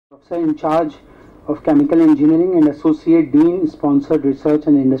Professor in charge of Chemical Engineering and Associate Dean, Sponsored Research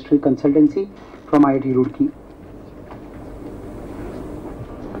and Industry Consultancy from IIT Roorkee.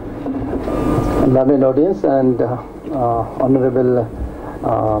 Lovely audience and honorable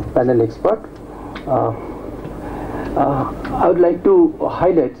panel expert. I would like to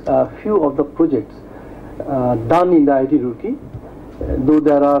highlight a few of the projects done in the IIT Roorkee, though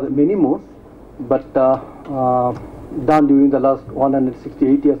there are many more, but done during the last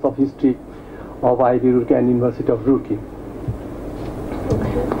 168 years of history of IIT Roorkee and University of Roorkee.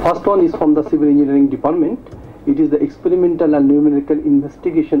 First one is from the Civil Engineering Department. It is the experimental and numerical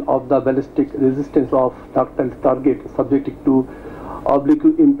investigation of the ballistic resistance of ductile target subjected to oblique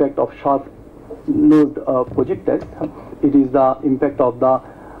impact of sharp-nosed projectiles. It is the impact of the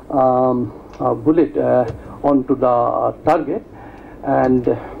bullet onto the target,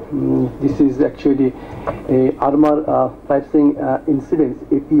 and this is actually a armor piercing incidence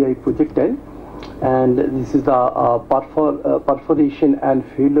API projectile, and this is the perforation and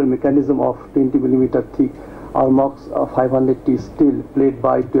failure mechanism of 20 mm thick Armox 500T steel plate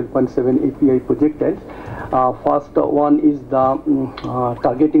by 12.7 API projectiles. First one is the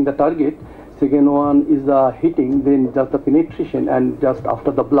targeting the target. Second one is the hitting, then just the penetration, and just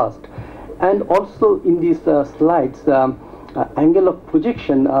after the blast. And also in these slides, angle of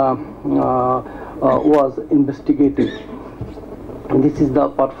projection was investigated. And this is the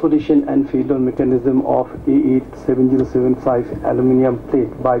perforation and failure mechanism of A87075 aluminium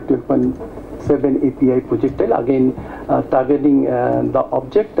plate by 12.7 API projectile, again targeting the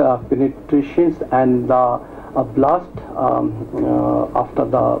object, penetrations, and the blast after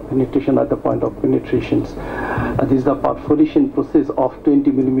the penetration at the point of penetrations. This is the perforation process of 20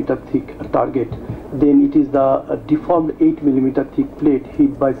 mm thick target. Then it is the deformed 8 mm thick plate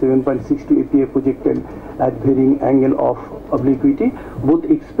hit by 7.62 API projectile at varying angle of obliquity. Both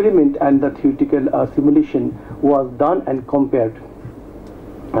experiment and the theoretical simulation was done and compared.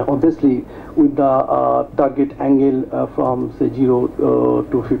 Obviously with the target angle from say 0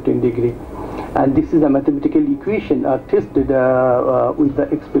 to 15 degree. And this is a mathematical equation tested with the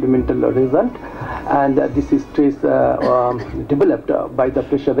experimental result, and this is trace developed by the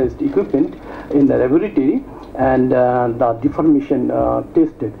pressurized equipment in the laboratory, and the deformation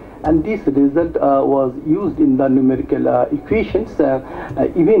tested. And this result was used in the numerical equations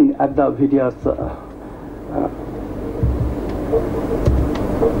even at the various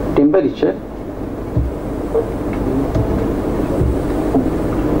temperature.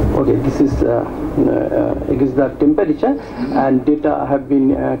 Okay, this is against the temperature, and data have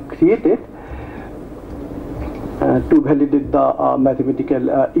been created to validate the mathematical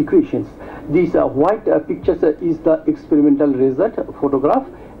equations. These white pictures is the experimental result photograph,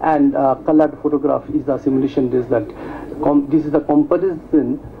 and colored photograph is the simulation result. This is the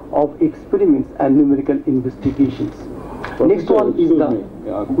comparison of experiments and numerical investigations. Professor, next one is the...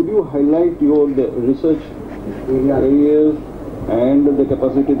 could you highlight your research areas and the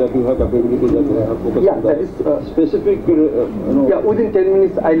capacity that you have, capability that you have focused on that is specific, Yeah, within 10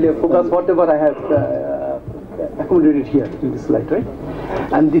 minutes I'll focus whatever I have accommodated here in this slide, right?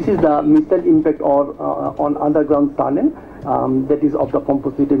 And this is the missile impact or on underground tunnel, that is of the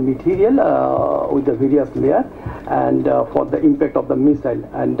composite material with the various layers, and for the impact of the missile,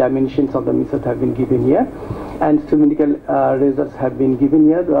 and dimensions of the missile have been given here, and numerical results have been given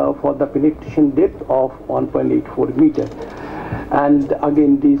here for the penetration depth of 1.84 meter. And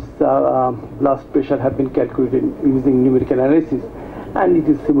again, this blast pressure have been calculated using numerical analysis, and it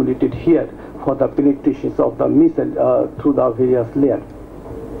is simulated here for the penetrations of the missile through the various layers.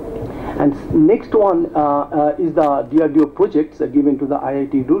 And next one is the DRDO projects given to the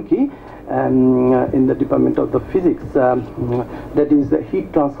IIT Roorkee in the Department of the Physics. That is the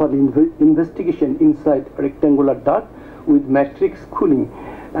heat transfer investigation inside rectangular duct with matrix cooling.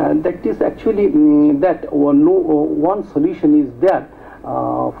 That is actually one solution is there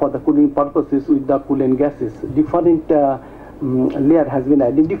for the cooling purposes with the coolant gases. Different layer has been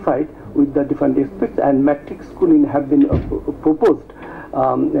identified with the different aspects, and matrix cooling have been proposed.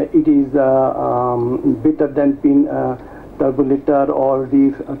 It is better than pin turbulator or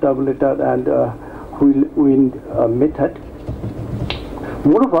the turbulator and whirlwind method.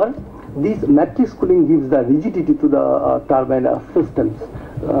 Moreover, this matrix cooling gives the rigidity to the turbine systems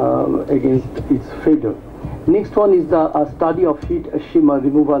against its failure. Next one is the study of heat shimmer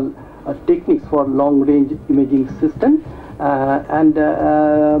removal techniques for long-range imaging system, and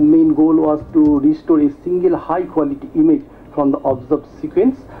main goal was to restore a single high-quality image from the observed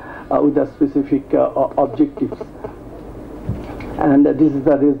sequence with the specific objectives. And this is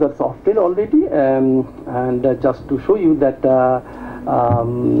the results obtained already, and just to show you that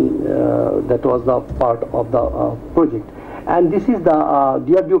That was the part of the project. And this is the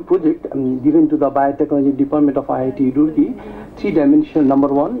DRDO project given to the Biotechnology Department of IIT Roorkee. Three-dimensional, number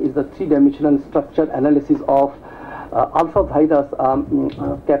one is the three-dimensional structure analysis of alpha virus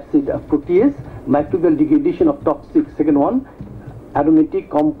capsid protease, microbial degradation of toxic. Second one, aromatic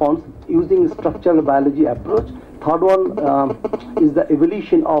compounds using structural biology approach. Third one is the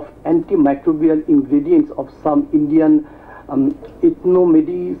evolution of antimicrobial ingredients of some Indian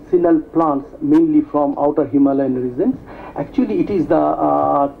ethnomedicinal plants, mainly from outer Himalayan regions. Actually, it is the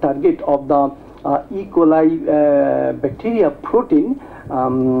target of the E. coli bacteria protein,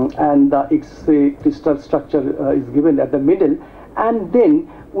 and the X-ray crystal structure is given at the middle, and then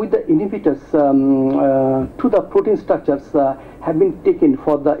with the inhibitors to the protein structures have been taken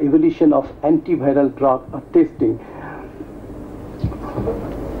for the evolution of antiviral drug testing.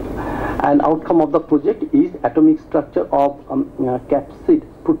 And outcome of the project is atomic structure of capsid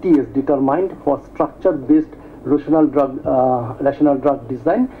protease determined for structure-based rational drug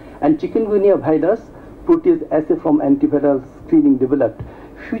design, and chikungunya virus protease assay from antiviral screening developed.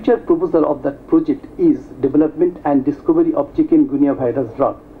 Future proposal of that project is development and discovery of chikungunya virus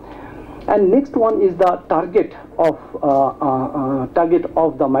drug. And next one is the target of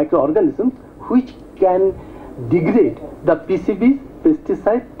the microorganisms which can degrade the PCBs,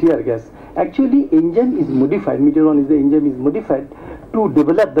 pesticide, tear gas. Actually, enzyme is modified. Major one is the enzyme is modified to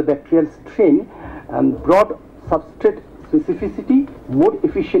develop the bacterial strain and broad substrate specificity, more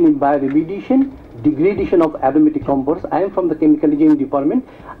efficient in bioremediation, degradation of aromatic compounds. I am from the chemical engineering department.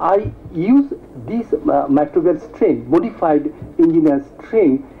 I use this microbial strain, modified engineered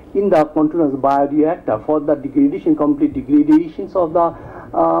strain, in the continuous bioreactor for the degradation, complete degradations of the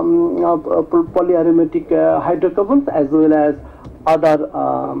polyaromatic hydrocarbons as well as other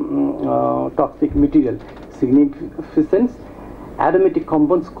toxic material. Significance: aromatic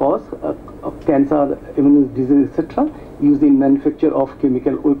compounds cause cancer, immune disease, etc. used in manufacture of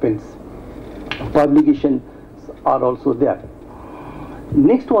chemical weapons. Publications are also there.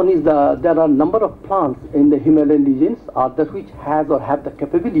 Next one is there are number of plants in the Himalayan regions that which has or have the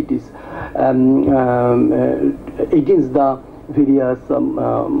capabilities against the various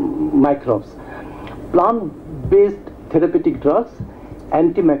microbes. Plant-based therapeutic drugs,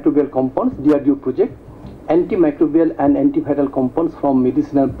 antimicrobial compounds, DRDO project, antimicrobial and antiviral compounds from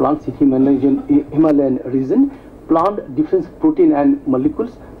medicinal plants in Himalayan region, plant different protein and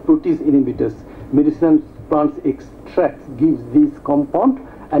molecules, protease inhibitors. Medicinal plants extracts gives these compound,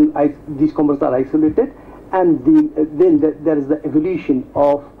 and these compounds are isolated, and then there is the evolution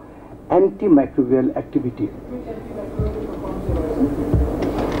of antimicrobial activity.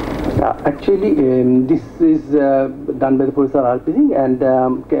 Actually, this is done by the Professor RPG, and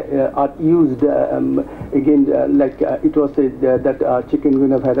are used again, like it was said that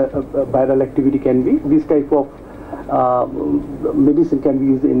chikungunya viral activity can be, this type of medicine can be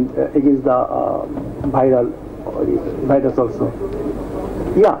used in against the virus also.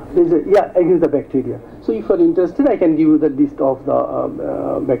 Against the bacteria. So if you are interested, I can give you the list of the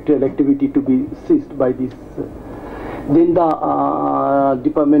bacterial activity to be seized by this. Then the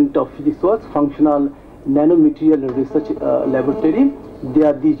Department of Physics was Functional Nanomaterial Research Laboratory.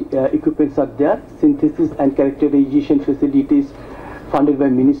 There these equipments are there. Synthesis and characterization facilities funded by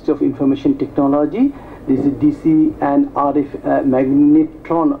Ministry of Information Technology. This is DC and RF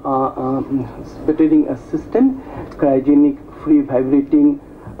magnetron sputtering system, cryogenic free vibrating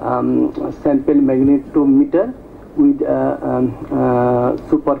sample magnetometer with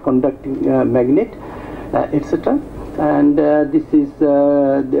superconducting magnet, etc. And this is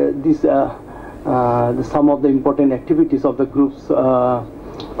some of the important activities of the groups are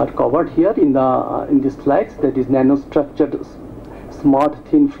covered here in the slides. That is nanostructured smart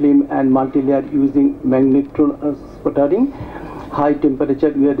thin film and multi-layer using magnetron sputtering, high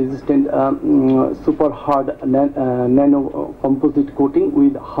temperature wear resistant super hard nano composite coating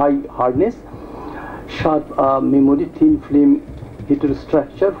with high hardness, sharp memory thin film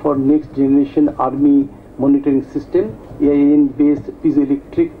heterostructure for next generation army monitoring system, AIN based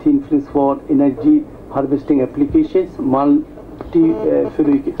piezoelectric thin films for energy harvesting applications,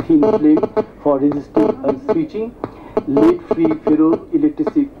 multi-ferroic thin film for resistive switching, lead-free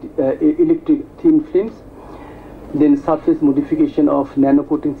ferroelectric electric thin films, then surface modification of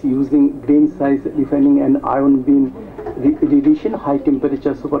nanocoatings using grain size refining and ion beam radiation, high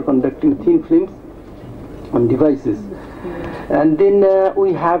temperature superconducting thin films on devices. And then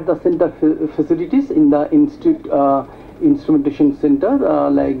we have the center facilities in the institute instrumentation center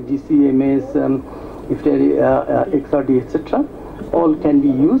like GCMS, XRD, etc. All can be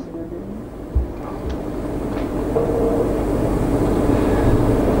used.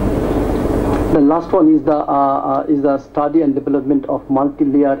 The last one is the study and development of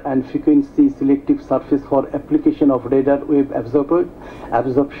multi-layer and frequency selective surface for application of radar wave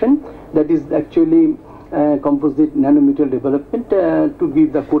absorption. That is actually composite nanometer development to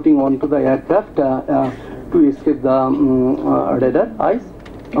give the coating onto the aircraft to escape the radar eyes.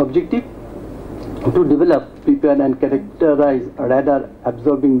 Objective: to develop, prepare and characterize radar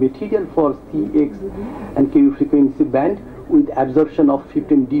absorbing material for CX and KU frequency band with absorption of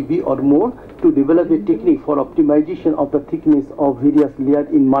 15 dB or more, to develop a technique for optimization of the thickness of various layers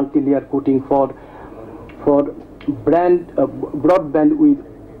in multi-layer coating for broadband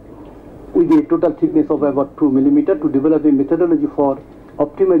with a total thickness of about 2 mm, to develop a methodology for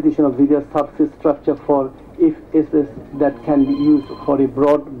optimization of various surface structure for FSS that can be used for a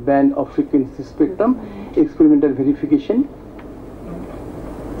broad band of frequency spectrum, experimental verification,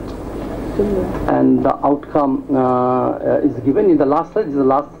 and the outcome is given in the last slide. This is the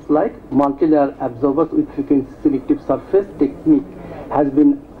last slide. Multi-layer absorbers with frequency selective surface technique has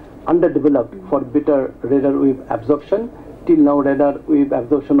been underdeveloped for better radar wave absorption. Till now, radar wave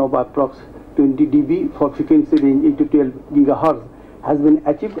absorption of approx 20 dB for frequency range 8 to 12 GHz has been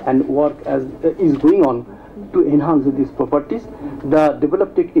achieved, and work is going on to enhance these properties. The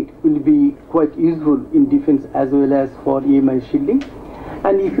developed technique will be quite useful in defense as well as for EMI shielding.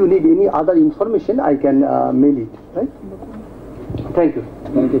 And if you need any other information, I can mail it. Right? Thank you.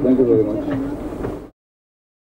 Thank you very much.